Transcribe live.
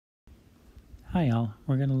Hi all,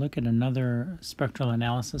 we're going to look at another spectral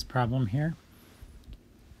analysis problem here.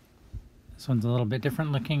 This one's a little bit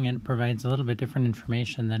different looking and provides a little bit different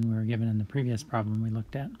information than we were given in the previous problem we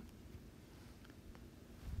looked at.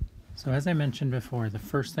 So as I mentioned before, the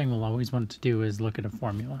first thing we'll always want to do is look at a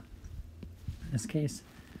formula. In this case,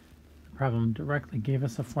 the problem directly gave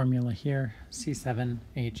us a formula here,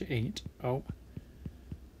 C7H8O.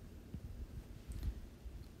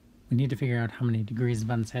 We need to figure out how many degrees of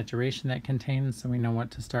unsaturation that contains so we know what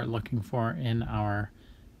to start looking for in our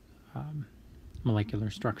molecular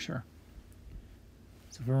structure.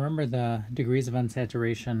 So if we remember the degrees of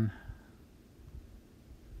unsaturation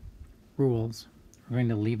rules, we're going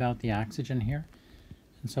to leave out the oxygen here.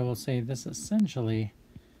 And so we'll say this essentially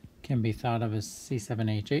can be thought of as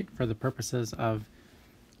C7H8 for the purposes of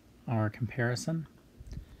our comparison.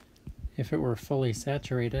 If it were fully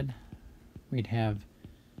saturated, we'd have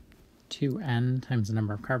 2n times the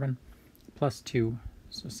number of carbon plus 2,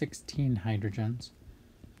 so 16 hydrogens.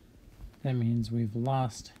 That means we've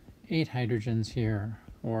lost 8 hydrogens here,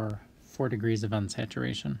 or 4 degrees of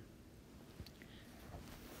unsaturation.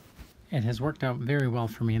 It has worked out very well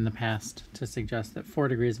for me in the past to suggest that 4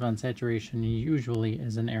 degrees of unsaturation usually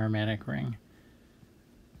is an aromatic ring.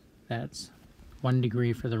 That's 1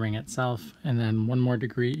 degree for the ring itself, and then 1 more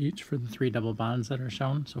degree each for the 3 double bonds that are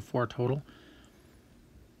shown, so 4 total.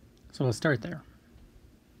 So we'll start there.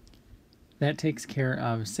 That takes care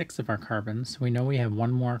of 6 of our carbons. We know we have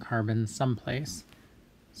 1 more carbon someplace,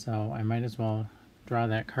 so I might as well draw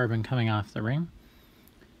that carbon coming off the ring.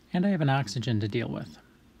 And I have an oxygen to deal with.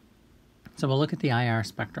 So we'll look at the IR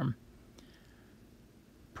spectrum.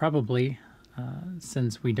 Probably,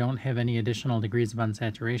 since we don't have any additional degrees of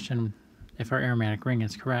unsaturation, if our aromatic ring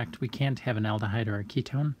is correct, we can't have an aldehyde or a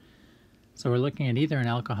ketone. So we're looking at either an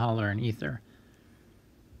alcohol or an ether.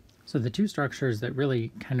 So the two structures that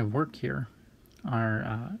really kind of work here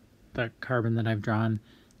are the carbon that I've drawn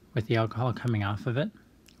with the alcohol coming off of it,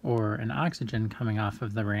 or an oxygen coming off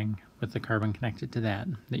of the ring with the carbon connected to that,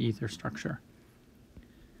 the ether structure.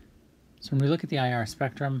 So when we look at the IR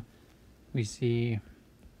spectrum, we see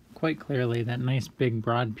quite clearly that nice big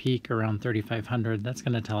broad peak around 3500. That's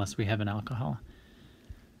going to tell us we have an alcohol.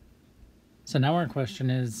 So now our question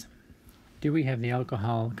is, do we have the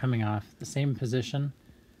alcohol coming off the same position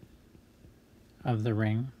of the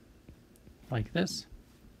ring like this,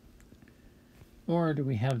 or do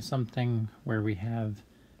we have something where we have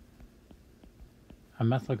a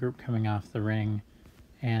methyl group coming off the ring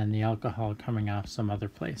and the alcohol coming off some other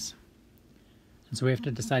place? And so we have to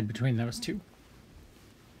decide between those two.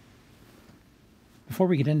 Before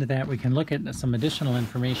we get into that, we can look at some additional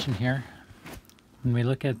information here. When we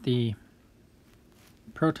look at the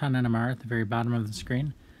proton NMR at the very bottom of the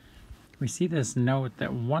screen, we see this note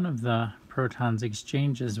that one of the protons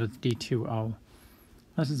exchanges with D2O.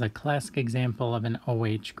 This is a classic example of an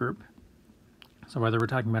OH group. So whether we're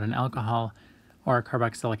talking about an alcohol or a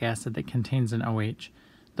carboxylic acid that contains an OH,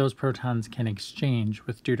 those protons can exchange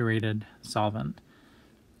with deuterated solvent.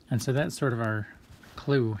 And so that's sort of our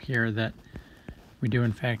clue here that we do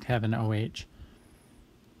in fact have an OH.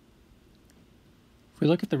 If we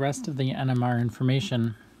look at the rest of the NMR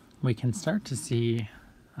information, we can start to see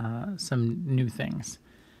some new things.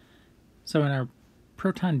 So in our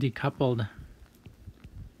proton decoupled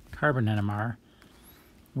carbon NMR,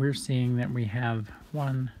 we're seeing that we have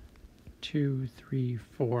 1, 2, 3,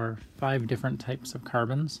 4, 5 different types of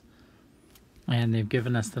carbons. And they've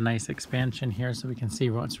given us the nice expansion here so we can see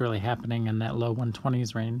what's really happening in that low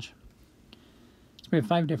 120s range. So we have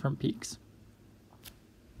 5 different peaks.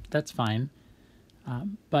 That's fine.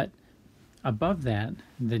 But above that,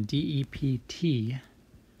 the DEPT,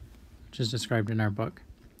 which is described in our book,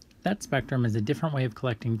 that spectrum is a different way of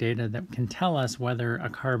collecting data that can tell us whether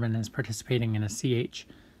a carbon is participating in a CH,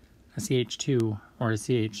 a CH2, or a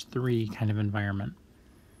CH3 kind of environment.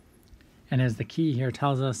 And as the key here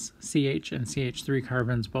tells us, CH and CH3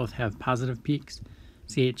 carbons both have positive peaks,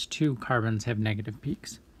 CH2 carbons have negative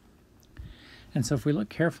peaks. And so if we look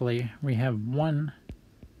carefully, we have 1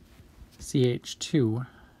 CH2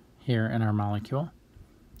 here in our molecule,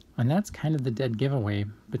 and that's kind of the dead giveaway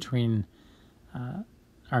between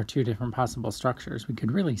our 2 different possible structures. We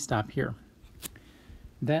could really stop here.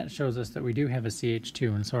 That shows us that we do have a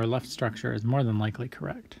CH2, and so our left structure is more than likely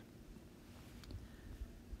correct.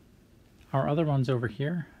 Our other ones over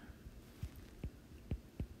here,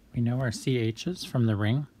 we know are CHs from the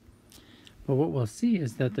ring, but what we'll see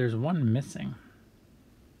is that there's one missing.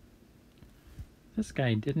 This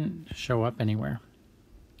guy didn't show up anywhere.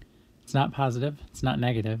 It's not positive, it's not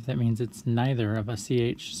negative. That means it's neither of a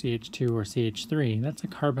CH, CH2, or CH3. That's a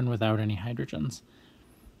carbon without any hydrogens.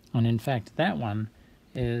 And in fact, that one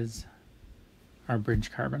is our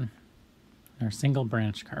bridge carbon, our single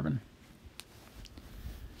branch carbon.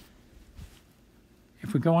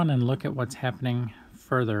 If we go on and look at what's happening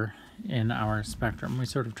further in our spectrum, we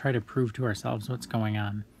sort of try to prove to ourselves what's going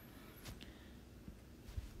on.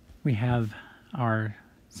 We have our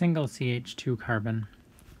single CH2 carbon.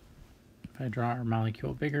 If I draw our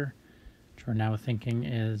molecule bigger, which we're now thinking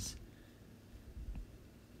is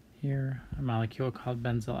here, a molecule called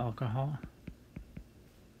benzyl alcohol.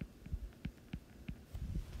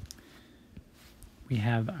 We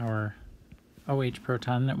have our OH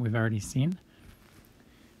proton that we've already seen.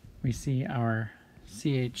 We see our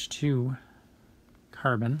CH2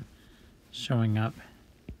 carbon showing up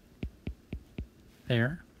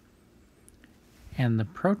there, and the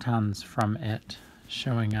protons from it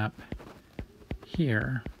showing up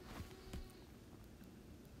here.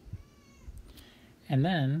 And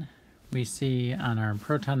then we see on our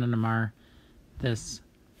proton NMR this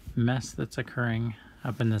mess that's occurring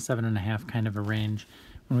up in the 7.5 kind of a range.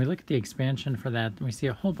 When we look at the expansion for that, we see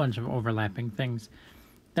a whole bunch of overlapping things.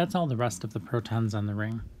 That's all the rest of the protons on the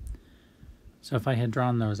ring. So if I had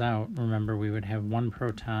drawn those out, remember we would have one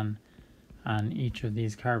proton on each of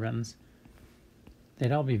these carbons.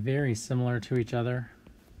 They'd all be very similar to each other.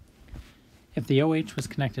 If the OH was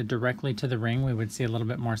connected directly to the ring, we would see a little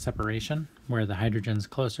bit more separation, where the hydrogens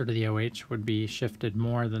closer to the OH would be shifted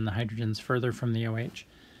more than the hydrogens further from the OH.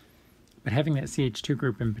 But having that CH2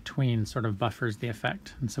 group in between sort of buffers the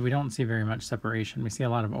effect, and so we don't see very much separation. We see a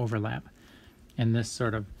lot of overlap. And this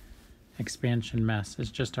sort of expansion mess is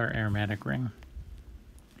just our aromatic ring.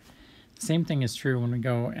 The same thing is true when we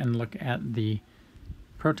go and look at the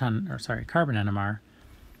carbon NMR.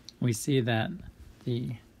 We see that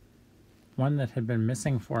the one that had been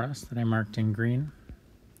missing for us that I marked in green,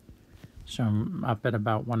 shown up at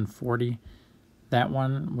about 140, that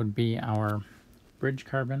one would be our bridge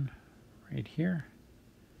carbon right here.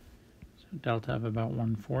 So delta of about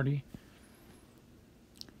 140.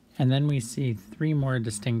 And then we see three more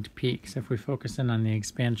distinct peaks. If we focus in on the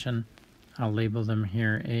expansion, I'll label them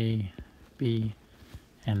here A, B,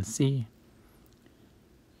 and C.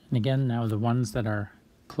 And again, now the ones that are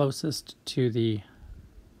closest to the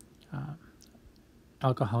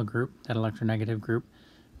alcohol group, that electronegative group,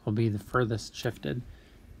 will be the furthest shifted.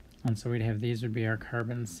 And so we'd have these would be our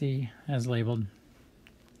carbon C as labeled.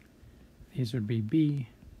 These would be B,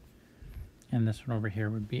 and this one over here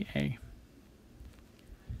would be A.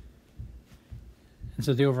 And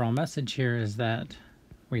so the overall message here is that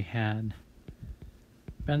we had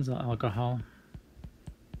benzyl alcohol,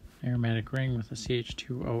 aromatic ring with a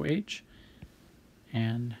CH2OH,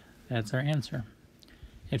 and that's our answer.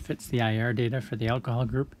 It fits the IR data for the alcohol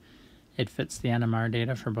group. It fits the NMR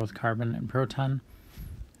data for both carbon and proton.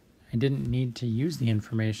 I didn't need to use the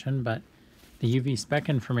information, but the UV spec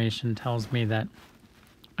information tells me that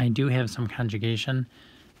I do have some conjugation.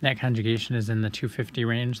 That conjugation is in the 250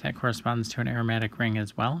 range. That corresponds to an aromatic ring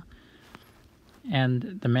as well.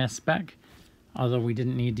 And the mass spec, although we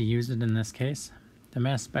didn't need to use it in this case, the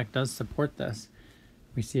mass spec does support this.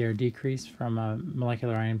 We see our decrease from a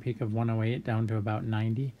molecular ion peak of 108 down to about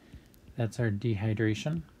 90. That's our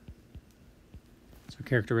dehydration. So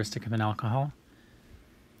characteristic of an alcohol.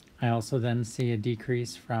 I also then see a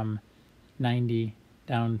decrease from 90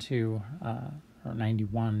 down to, or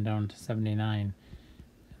 91 down to 79.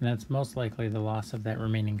 And that's most likely the loss of that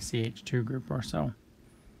remaining CH2 group or so.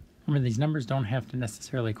 Remember, these numbers don't have to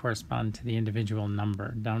necessarily correspond to the individual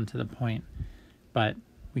number down to the point, but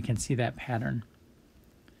we can see that pattern.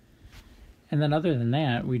 And then other than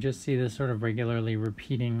that, we just see this sort of regularly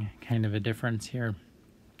repeating kind of a difference here. And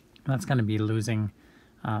that's going to be losing,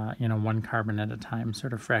 one carbon at a time,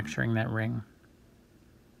 sort of fracturing that ring.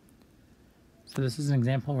 So this is an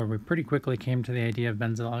example where we pretty quickly came to the idea of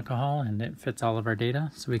benzyl alcohol, and it fits all of our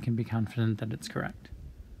data, so we can be confident that it's correct.